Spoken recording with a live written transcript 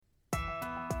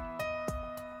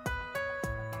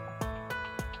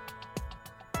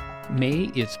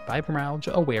May is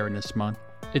Fibromyalgia Awareness Month.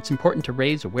 It's important to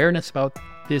raise awareness about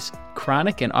this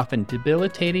chronic and often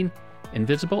debilitating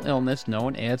invisible illness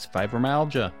known as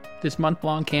fibromyalgia. This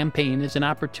month-long campaign is an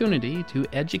opportunity to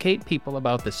educate people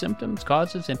about the symptoms,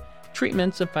 causes, and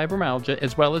treatments of fibromyalgia,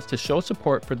 as well as to show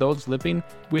support for those living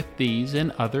with these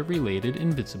and other related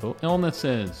invisible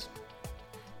illnesses.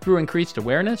 Through increased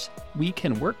awareness, we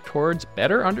can work towards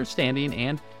better understanding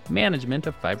and management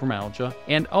of fibromyalgia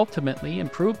and ultimately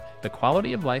improve the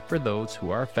quality of life for those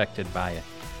who are affected by it.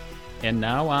 And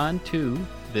now on to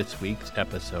this week's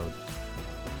episode.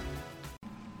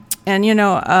 And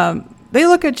they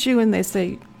look at you and they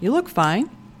say, "You look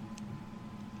fine.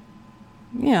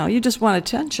 You just want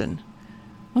attention.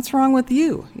 What's wrong with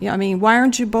you? Why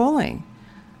aren't you bowling?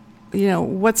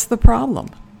 What's the problem?"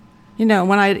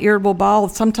 When I had irritable bowel,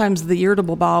 sometimes the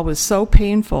irritable bowel was so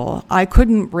painful, I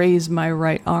couldn't raise my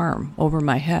right arm over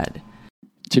my head.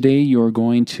 Today you're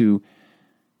going to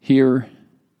hear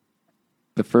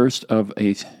the first of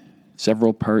a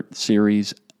several-part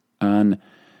series on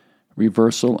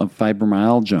reversal of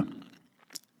fibromyalgia.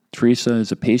 Teresa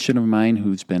is a patient of mine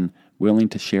who's been willing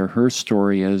to share her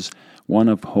story as one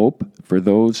of hope for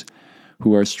those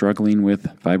who are struggling with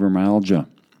fibromyalgia.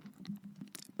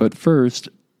 But first,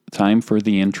 time for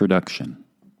the introduction.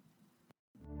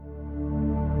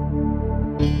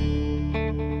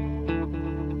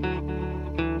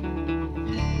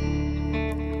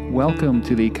 Welcome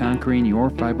to the Conquering Your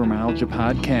Fibromyalgia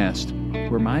podcast,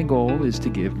 where my goal is to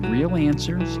give real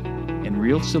answers and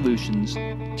real solutions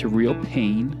to real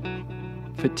pain,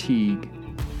 fatigue,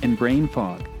 and brain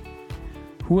fog.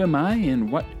 Who am I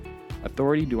and what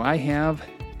authority do I have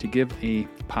to give a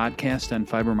podcast on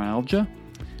fibromyalgia?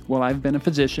 Well, I've been a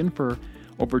physician for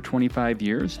over 25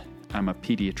 years. I'm a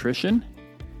pediatrician,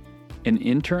 an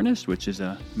internist, which is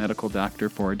a medical doctor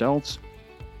for adults,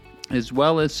 as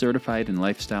well as certified in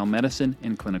lifestyle medicine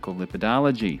and clinical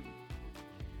lipidology.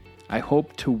 I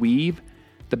hope to weave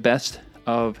the best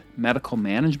of medical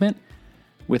management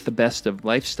with the best of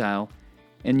lifestyle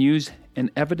and use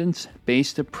an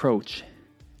evidence-based approach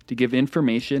to give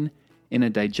information in a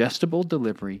digestible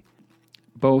delivery,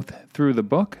 both through the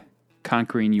book,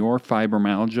 Conquering Your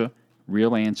Fibromyalgia,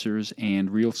 Real Answers and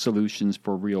Real Solutions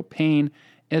for Real Pain,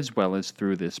 as well as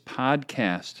through this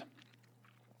podcast.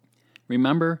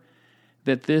 Remember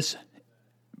that this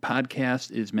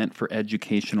podcast is meant for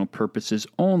educational purposes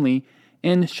only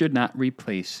and should not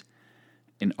replace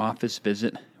an office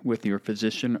visit with your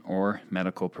physician or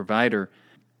medical provider.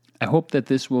 I hope that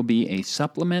this will be a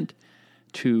supplement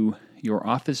to your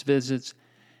office visits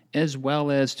as well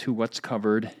as to what's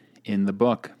covered in the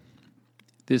book.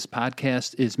 This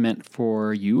podcast is meant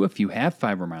for you if you have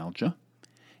fibromyalgia,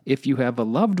 if you have a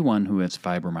loved one who has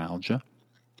fibromyalgia,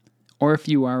 or if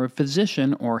you are a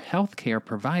physician or healthcare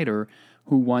provider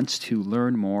who wants to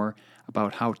learn more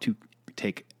about how to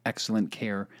take excellent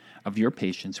care of your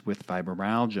patients with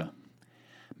fibromyalgia.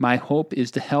 My hope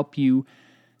is to help you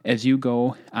as you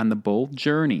go on the bold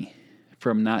journey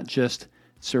from not just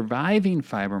surviving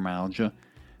fibromyalgia,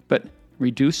 but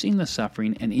reducing the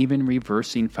suffering and even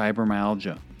reversing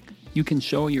fibromyalgia. You can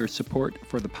show your support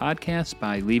for the podcast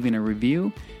by leaving a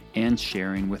review and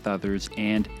sharing with others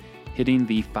and hitting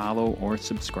the follow or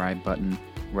subscribe button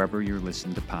wherever you're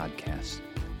listening to podcasts.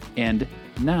 And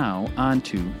now on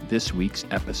to this week's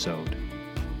episode.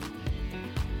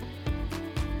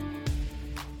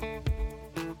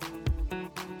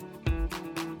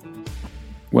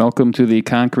 Welcome to the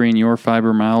Conquering Your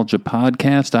Fibromyalgia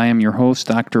podcast. I am your host,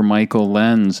 Dr. Michael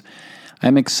Lenz.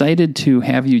 I'm excited to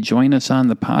have you join us on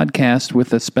the podcast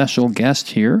with a special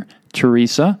guest here,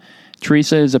 Teresa.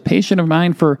 Teresa is a patient of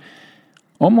mine for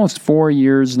almost 4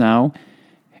 years now,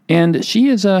 and she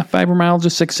is a fibromyalgia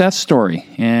success story.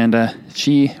 And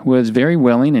she was very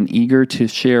willing and eager to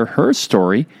share her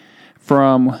story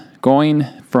from going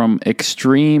from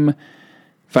extreme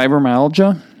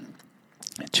fibromyalgia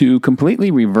to completely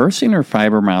reversing her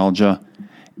fibromyalgia.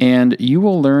 And you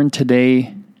will learn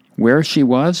today where she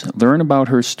was, learn about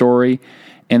her story,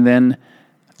 and then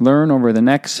learn over the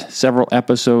next several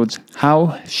episodes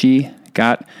how she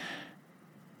got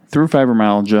through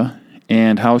fibromyalgia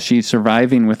and how she's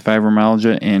surviving with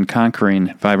fibromyalgia and conquering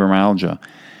fibromyalgia.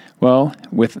 Well,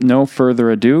 with no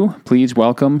further ado, please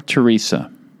welcome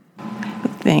Teresa.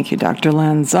 Thank you, Dr.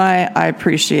 Lenz. I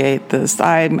appreciate this.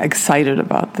 I'm excited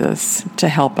about this to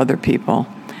help other people.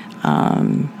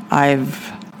 I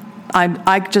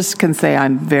just can say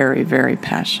I'm very, very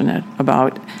passionate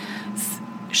about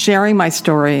sharing my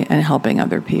story and helping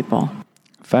other people.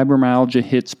 Fibromyalgia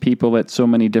hits people at so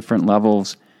many different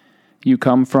levels. You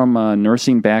come from a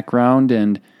nursing background,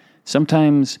 and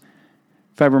sometimes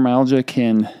Fibromyalgia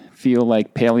can feel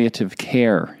like palliative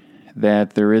care,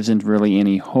 that there isn't really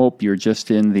any hope. You're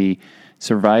just in the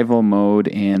survival mode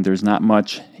and there's not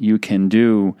much you can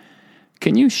do.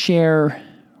 Can you share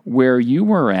where you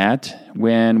were at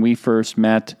when we first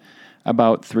met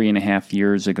about 3.5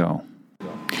 years ago?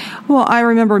 Well, I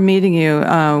remember meeting you.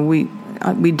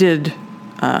 We did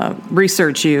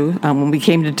research you when we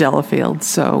came to Delafield,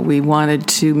 so we wanted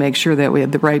to make sure that we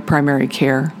had the right primary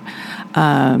care.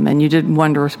 And you did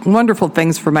wonderful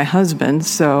things for my husband.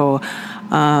 So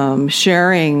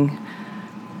sharing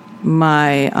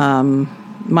my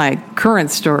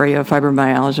current story of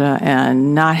fibromyalgia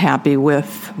and not happy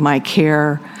with my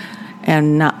care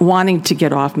and not wanting to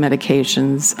get off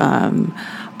medications,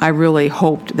 I really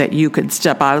hoped that you could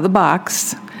step out of the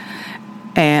box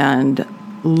and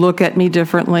look at me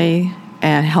differently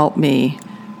and help me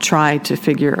try to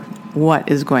figure what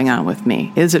is going on with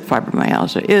me. Is it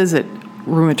fibromyalgia? Is it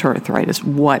rheumatoid arthritis?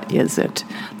 What is it?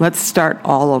 Let's start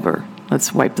all over.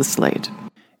 Let's wipe the slate.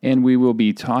 And we will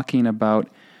be talking about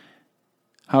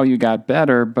how you got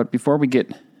better, but before we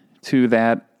get to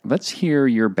that, let's hear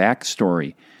your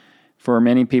backstory. For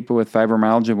many people with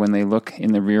fibromyalgia, when they look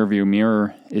in the rearview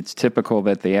mirror, it's typical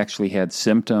that they actually had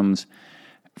symptoms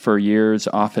for years,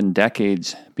 often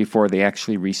decades, before they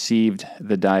actually received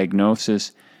the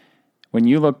diagnosis. When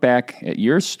you look back at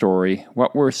your story,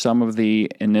 what were some of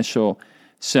the initial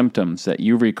symptoms that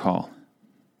you recall?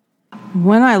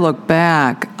 When I look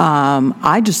back,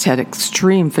 I just had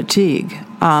extreme fatigue.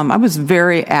 I was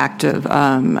very active,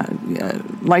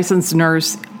 licensed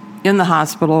nurse in the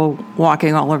hospital,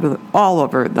 walking all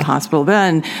over the hospital.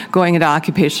 Then going into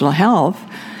occupational health,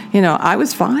 I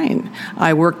was fine.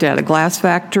 I worked at a glass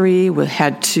factory. We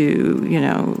had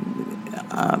to,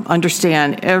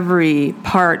 understand every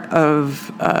part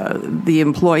of the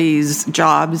employees'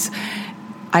 jobs.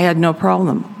 I had no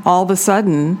problem. All of a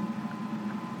sudden,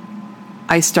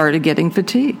 I started getting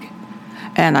fatigue,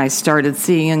 and I started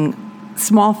seeing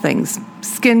small things,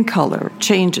 skin color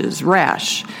changes,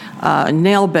 rash,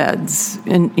 nail beds,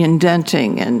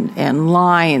 indenting and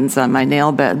lines on my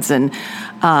nail beds, and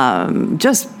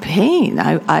just pain.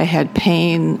 I had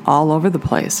pain all over the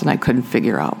place, and I couldn't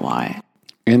figure out why.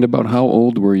 And about how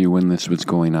old were you when this was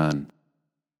going on?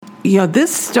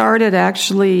 This started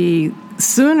actually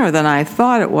sooner than I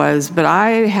thought it was, but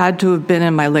I had to have been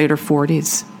in my later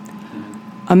 40s.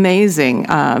 Amazing.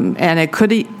 And it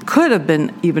could have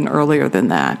been even earlier than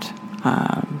that.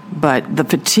 But the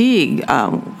fatigue,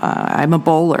 I'm a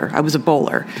bowler. I was a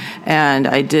bowler. And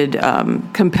I did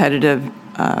competitive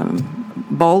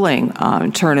bowling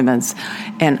tournaments.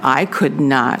 And I could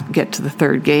not get to the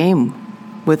third game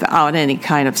without any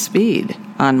kind of speed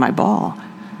on my ball.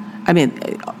 I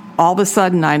mean, all of a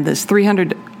sudden, I'm this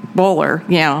 300 bowler.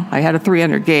 I had a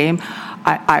 300 game.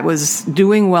 I was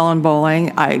doing well in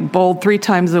bowling. I bowled 3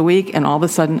 times a week, and all of a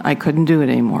sudden, I couldn't do it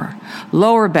anymore.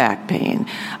 Lower back pain,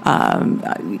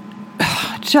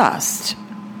 just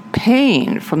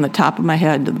pain from the top of my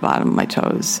head to the bottom of my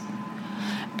toes,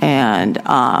 and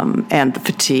the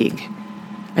fatigue.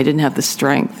 I didn't have the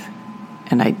strength,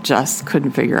 and I just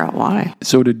couldn't figure out why.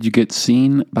 So did you get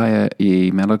seen by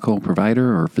a medical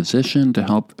provider or physician to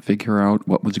help figure out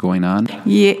what was going on?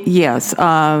 Yes.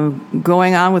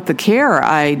 Going on with the care,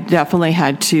 I definitely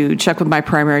had to check with my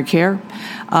primary care.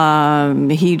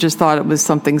 He just thought it was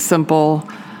something simple,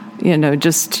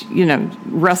 rest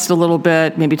a little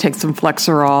bit, maybe take some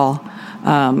Flexerol.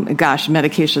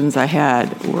 Medications I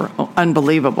had were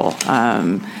unbelievable.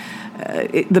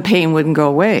 The pain wouldn't go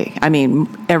away. I mean,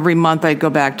 every month I'd go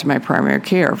back to my primary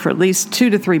care for at least 2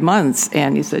 to 3 months,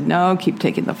 and he said, "No, keep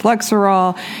taking the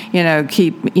Flexerol.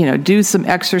 Do some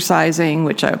exercising,"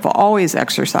 which I've always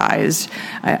exercised.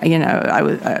 I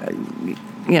was,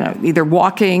 either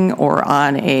walking or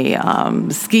on a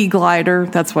ski glider.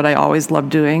 That's what I always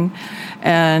loved doing,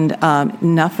 and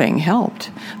nothing helped.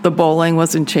 The bowling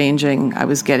wasn't changing. I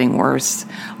was getting worse.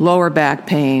 Lower back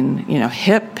pain,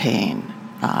 hip pain.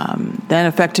 Then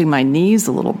affecting my knees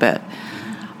a little bit.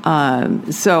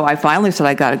 So I finally said,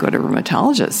 I got to go to a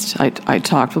rheumatologist. I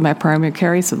talked with my primary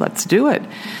care. He said, let's do it.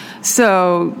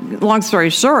 So long story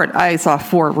short, I saw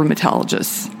 4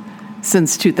 rheumatologists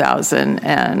since 2000.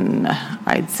 And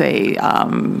I'd say,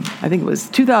 I think it was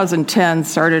 2010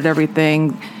 started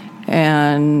everything.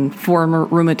 And 4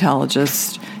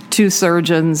 rheumatologists, 2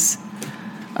 surgeons,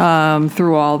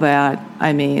 through all that.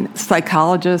 I mean,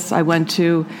 psychologists I went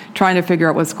to, trying to figure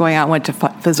out what's going on. Went to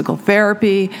physical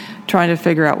therapy, trying to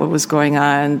figure out what was going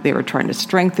on. They were trying to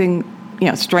strengthen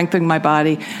my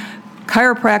body.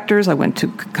 Chiropractors, I went to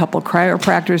a couple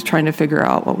chiropractors trying to figure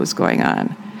out what was going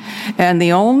on. And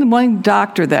the only one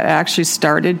doctor that actually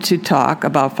started to talk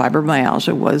about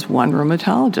fibromyalgia was one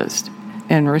rheumatologist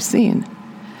in Racine.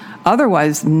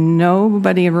 Otherwise,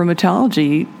 nobody in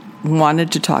rheumatology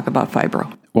wanted to talk about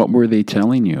fibro. What were they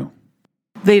telling you?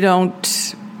 They don't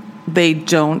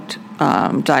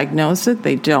diagnose it.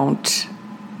 They don't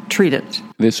treat it.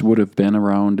 This would have been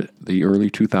around the early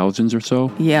 2000s or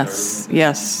so? Yes.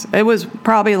 It was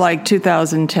probably like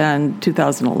 2010,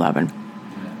 2011.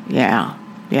 Yeah.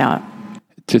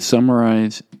 To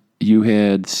summarize, you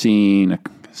had seen a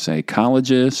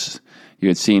psychologist, you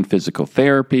had seen physical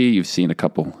therapy, you've seen a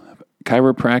couple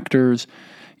chiropractors,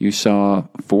 you saw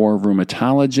 4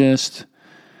 rheumatologists,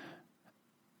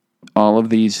 all of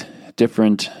these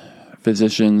different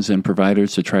physicians and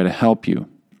providers to try to help you.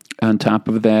 On top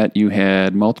of that, you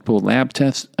had multiple lab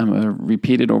tests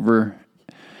repeated over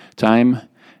time.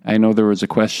 I know there was a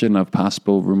question of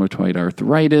possible rheumatoid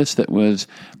arthritis that was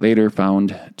later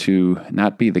found to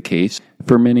not be the case.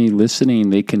 For many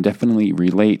listening, they can definitely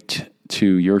relate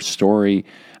to your story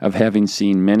of having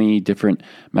seen many different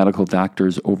medical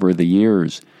doctors over the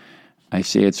years. I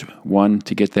say it's one,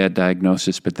 to get that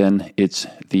diagnosis, but then it's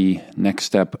the next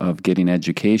step of getting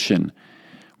education.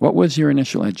 What was your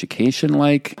initial education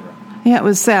like? Yeah, it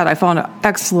was sad. I found an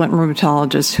excellent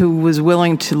rheumatologist who was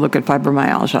willing to look at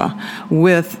fibromyalgia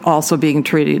with also being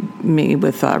treated me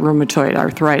with rheumatoid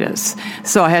arthritis.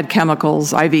 So I had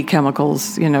chemicals, IV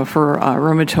chemicals, for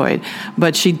rheumatoid.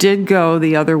 But she did go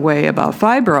the other way about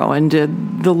fibro and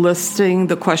did the listing,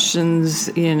 the questions,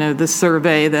 the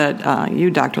survey that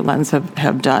you, Dr. Lenz,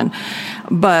 have done.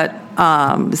 But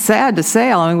sad to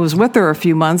say, I was with her a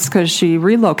few months because she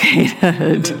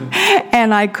relocated.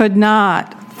 And I could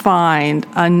not find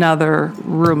another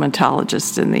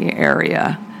rheumatologist in the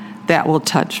area that will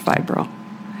touch fibro.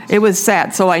 It was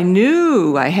sad. So I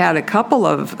knew I had a couple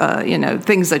of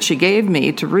things that she gave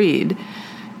me to read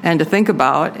and to think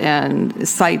about and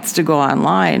sites to go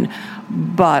online,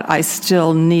 but I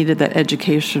still needed that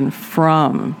education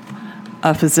from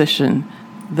a physician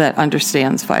that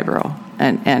understands fibro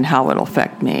and how it'll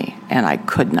affect me, and I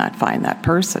could not find that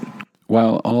person.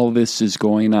 While all this is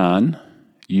going on,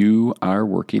 you are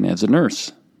working as a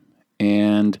nurse,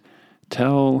 and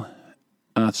tell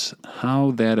us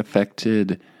how that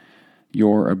affected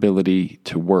your ability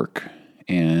to work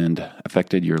and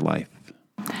affected your life.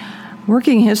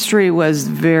 Working history was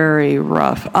very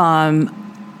rough. The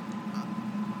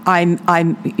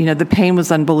pain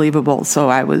was unbelievable, so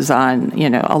I was on,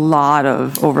 a lot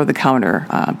of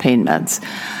over-the-counter pain meds.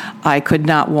 I could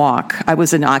not walk. I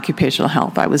was in occupational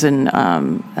health. I was in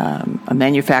a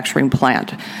manufacturing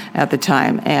plant at the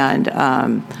time, and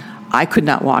I could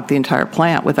not walk the entire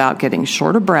plant without getting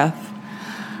short of breath,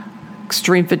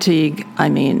 extreme fatigue,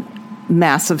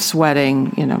 massive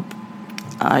sweating,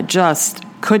 I just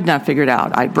could not figure it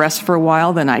out. I'd rest for a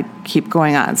while, then I'd keep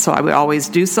going on. So I would always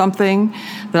do something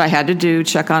that I had to do,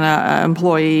 check on an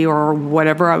employee or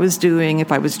whatever I was doing,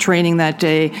 if I was training that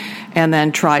day, and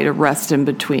then try to rest in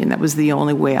between. That was the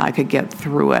only way I could get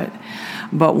through it.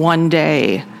 But one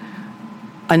day,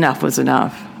 enough was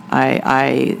enough.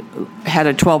 I had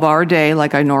a 12-hour day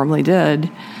like I normally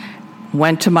did,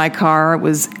 went to my car. It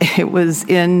was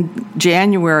in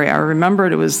January. I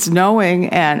remembered it was snowing,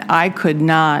 and I could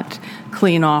not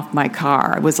clean off my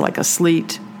car. It was like a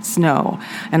sleet snow.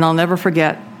 And I'll never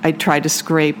forget, I tried to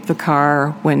scrape the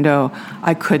car window.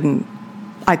 I couldn't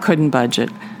budge it.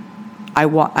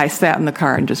 I sat in the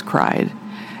car and just cried.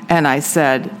 And I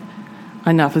said,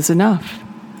 enough is enough.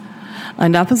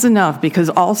 Enough is enough, because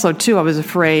also, too, I was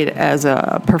afraid as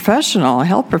a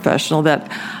health professional,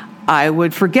 that I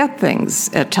would forget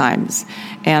things at times,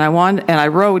 and I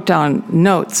wrote down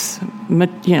notes,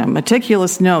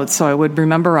 meticulous notes, so I would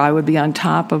remember I would be on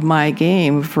top of my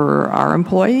game for our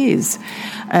employees,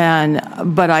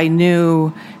 but I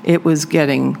knew it was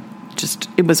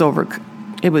it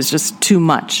was just too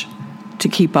much to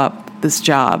keep up this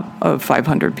job of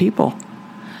 500 people.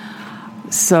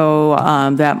 So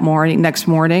next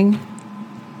morning,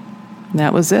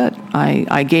 that was it.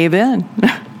 I gave in.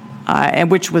 And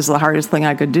which was the hardest thing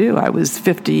I could do. I was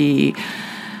 58,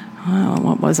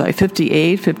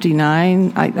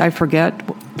 59, I forget,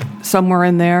 somewhere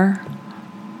in there.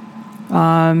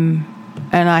 And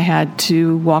I had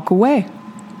to walk away.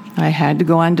 I had to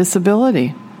go on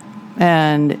disability.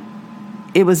 And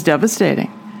it was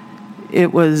devastating.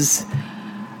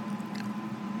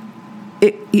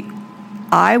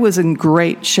 I was in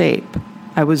great shape.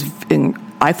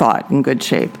 I thought in good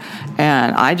shape.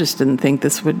 And I just didn't think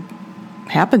this would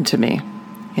happen to me.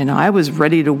 I was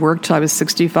ready to work till I was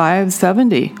 65,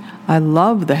 70. I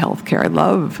love the healthcare. I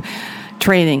love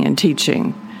training and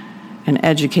teaching and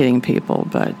educating people,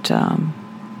 but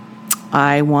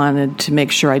I wanted to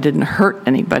make sure I didn't hurt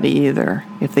anybody either.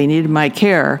 If they needed my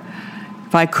care,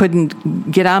 if I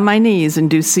couldn't get on my knees and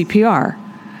do CPR,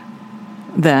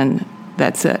 then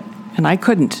that's it. And I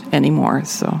couldn't anymore,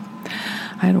 so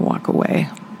I had to walk away.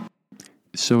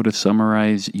 So to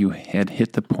summarize, you had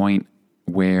hit the point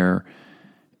where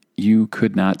you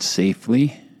could not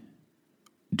safely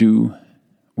do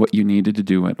what you needed to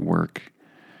do at work,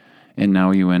 and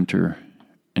now you enter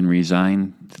and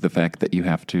resign to the fact that you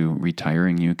have to retire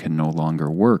and you can no longer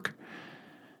work.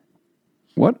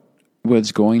 What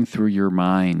was going through your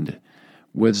mind?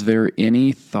 Was there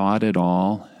any thought at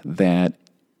all that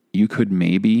you could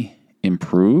maybe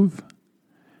improve?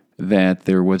 That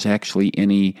there was actually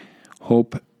any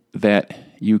hope that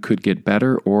you could get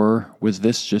better? Or was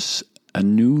this just a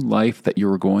new life that you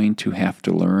were going to have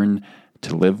to learn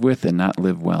to live with and not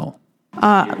live well?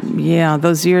 Yeah,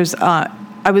 those years, I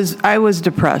was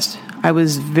depressed. I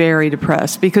was very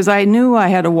depressed because I knew I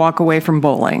had to walk away from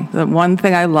bowling, the one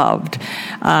thing I loved,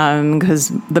 because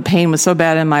the pain was so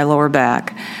bad in my lower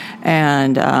back.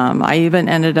 And I even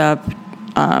ended up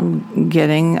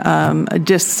getting a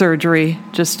disc surgery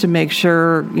just to make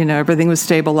sure, everything was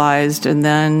stabilized, and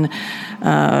then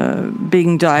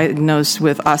being diagnosed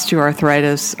with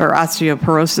osteoarthritis or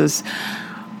osteoporosis.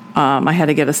 I had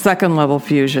to get a second level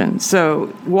fusion.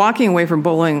 So walking away from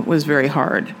bowling was very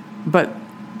hard.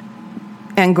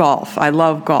 And golf. I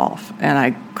love golf, and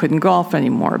I couldn't golf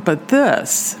anymore. But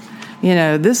this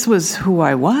was who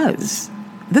I was.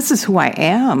 This is who I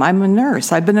am. I'm a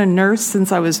nurse. I've been a nurse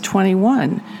since I was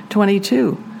 21,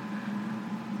 22.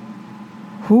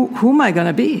 Who am I going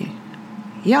to be?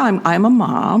 Yeah, I'm a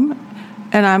mom,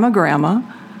 and I'm a grandma,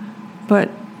 but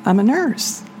I'm a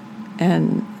nurse,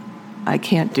 and I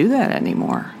can't do that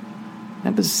anymore.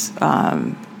 That was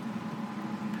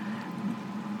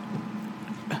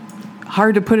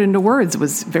hard to put into words. It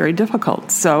was very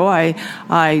difficult. So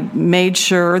I made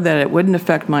sure that it wouldn't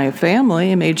affect my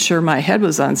family. I made sure my head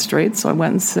was on straight. So I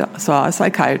went and saw a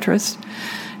psychiatrist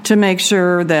to make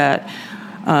sure that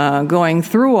going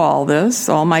through all this,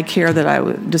 all my care that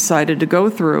I decided to go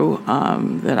through,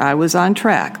 that I was on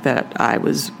track, that I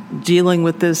was dealing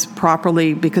with this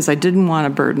properly because I didn't want to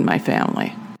burden my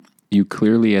family. You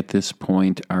clearly at this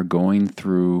point are going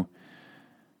through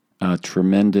a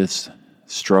tremendous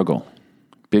struggle,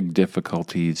 big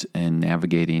difficulties in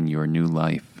navigating your new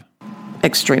life.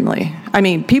 Extremely. I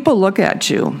mean, people look at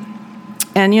you,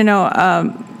 and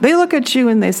they look at you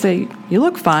and they say, "You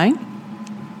look fine.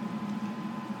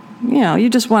 You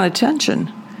just want attention.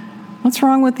 What's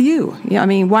wrong with you? I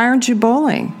mean, why aren't you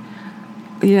bowling?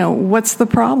 What's the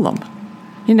problem?"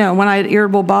 When I had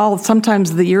irritable bowel,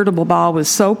 sometimes the irritable bowel was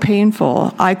so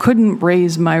painful, I couldn't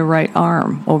raise my right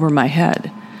arm over my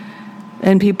head.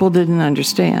 And people didn't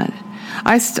understand.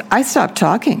 I stopped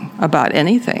talking about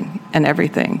anything and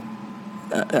everything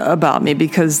about me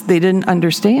because they didn't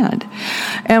understand.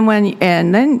 And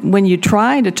then when you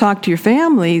try to talk to your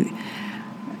family,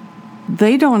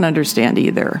 they don't understand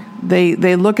either.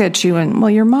 They look at you and,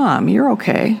 well, your mom, you're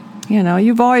okay.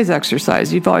 You've always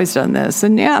exercised. You've always done this.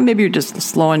 And yeah, maybe you're just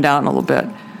slowing down a little bit.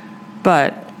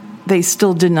 But they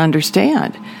still didn't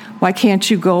understand. Why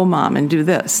can't you go, Mom, and do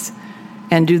this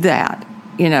and do that?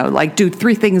 Like do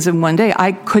 3 things in one day.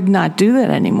 I could not do that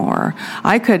anymore.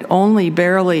 I couldn't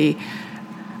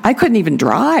even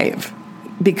drive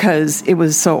because it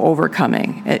was so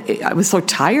overcoming. I was so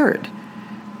tired.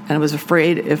 And I was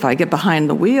afraid if I get behind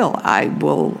the wheel, I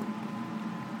will,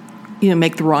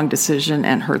 make the wrong decision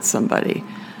and hurt somebody.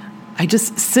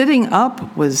 Sitting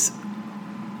up was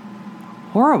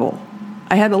horrible.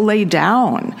 I had to lay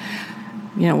down.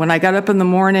 When I got up in the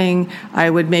morning, I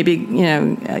would maybe,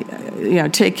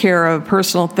 take care of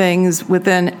personal things.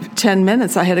 Within 10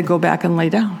 minutes, I had to go back and lay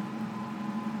down.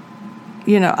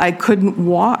 I couldn't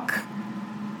walk.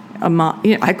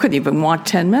 I couldn't even walk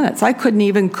 10 minutes. I couldn't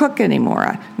even cook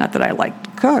anymore. Not that I liked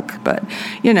to cook, but,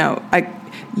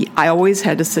 I always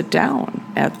had to sit down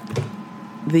at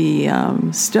the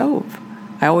stove.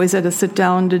 I always had to sit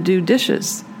down to do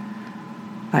dishes.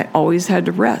 I always had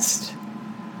to rest.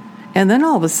 And then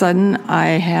all of a sudden,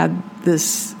 I had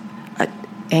this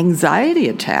anxiety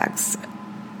attacks.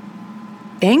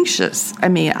 Anxious. I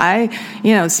mean,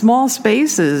 small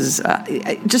spaces,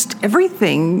 just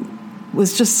everything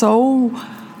was just so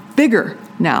bigger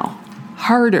now,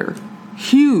 harder,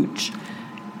 huge.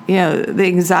 The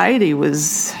anxiety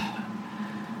was,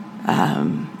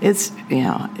 I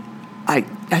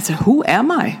said, who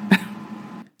am I?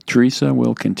 Teresa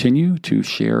will continue to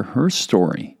share her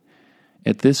story.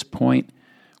 At this point,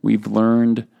 we've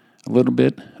learned a little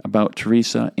bit about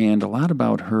Teresa and a lot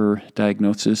about her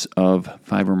diagnosis of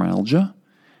fibromyalgia,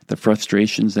 the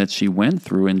frustrations that she went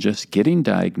through in just getting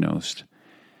diagnosed,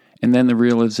 and then the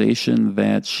realization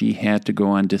that she had to go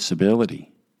on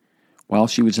disability. While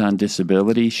she was on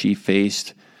disability, she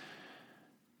faced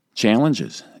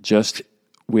challenges just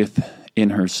within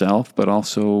herself, but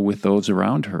also with those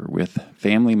around her, with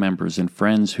family members and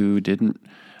friends who didn't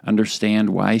understand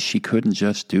why she couldn't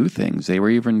just do things. They were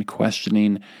even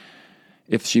questioning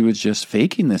if she was just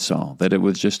faking this all, that it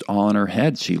was just all in her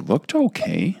head. She looked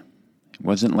okay. It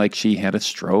wasn't like she had a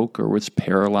stroke or was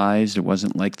paralyzed. It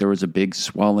wasn't like there was a big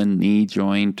swollen knee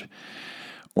joint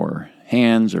or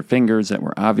hands or fingers that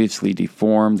were obviously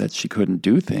deformed, that she couldn't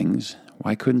do things.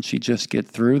 Why couldn't she just get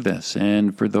through this?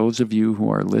 And for those of you who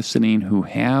are listening who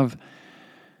have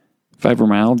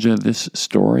fibromyalgia, this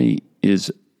story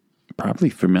is probably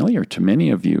familiar to many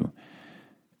of you.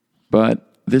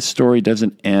 But this story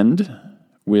doesn't end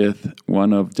with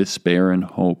one of despair and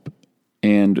hope,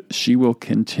 and she will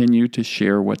continue to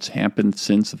share what's happened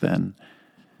since then.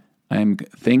 I'm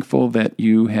thankful that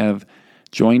you have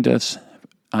joined us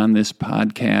on this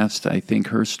podcast. I think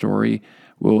her story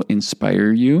will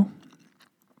inspire you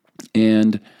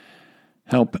and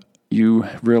help you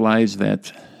realize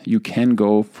that you can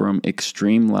go from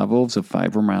extreme levels of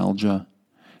fibromyalgia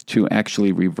to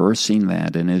actually reversing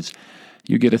that. And as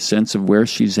you get a sense of where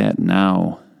she's at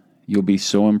now, you'll be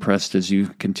so impressed as you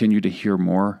continue to hear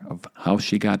more of how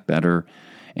she got better,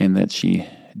 and that she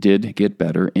did get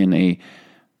better in a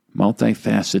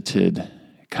multifaceted,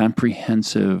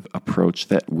 comprehensive approach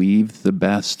that weaves the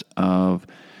best of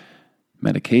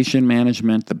medication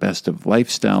management, the best of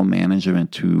lifestyle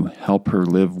management to help her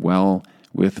live well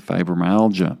with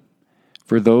fibromyalgia.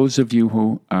 For those of you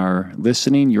who are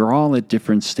listening, you're all at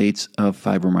different states of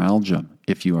fibromyalgia.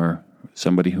 If you are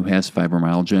somebody who has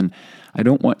fibromyalgia, and I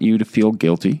don't want you to feel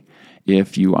guilty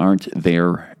if you aren't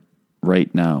there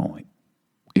right now.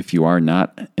 If you are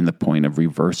not in the point of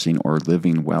reversing or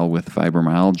living well with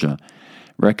fibromyalgia,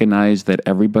 recognize that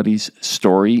everybody's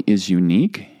story is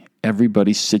unique.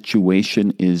 Everybody's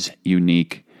situation is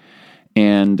unique.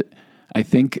 And I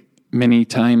think many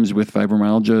times with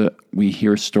fibromyalgia, we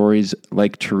hear stories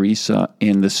like Teresa,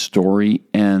 and the story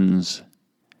ends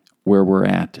where we're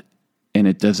at, and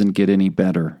it doesn't get any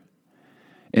better.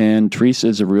 And Teresa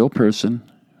is a real person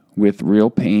with real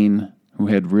pain, who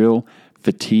had real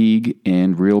fatigue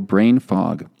and real brain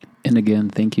fog. And again,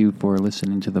 thank you for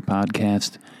listening to the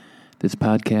podcast. This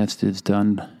podcast is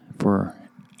done for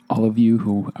all of you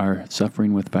who are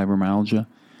suffering with fibromyalgia,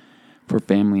 for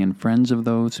family and friends of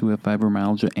those who have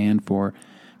fibromyalgia, and for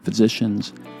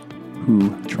physicians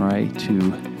who try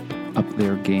to up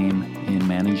their game in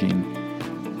managing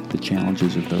the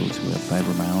challenges of those who have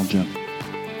fibromyalgia.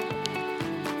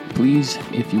 Please,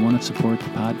 if you want to support the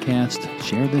podcast,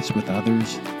 share this with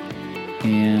others,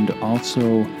 and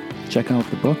also check out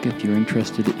the book if you're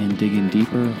interested in digging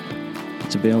deeper.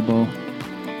 It's available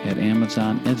at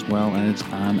Amazon as well as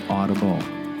on Audible.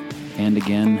 And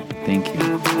again, thank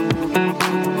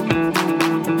you.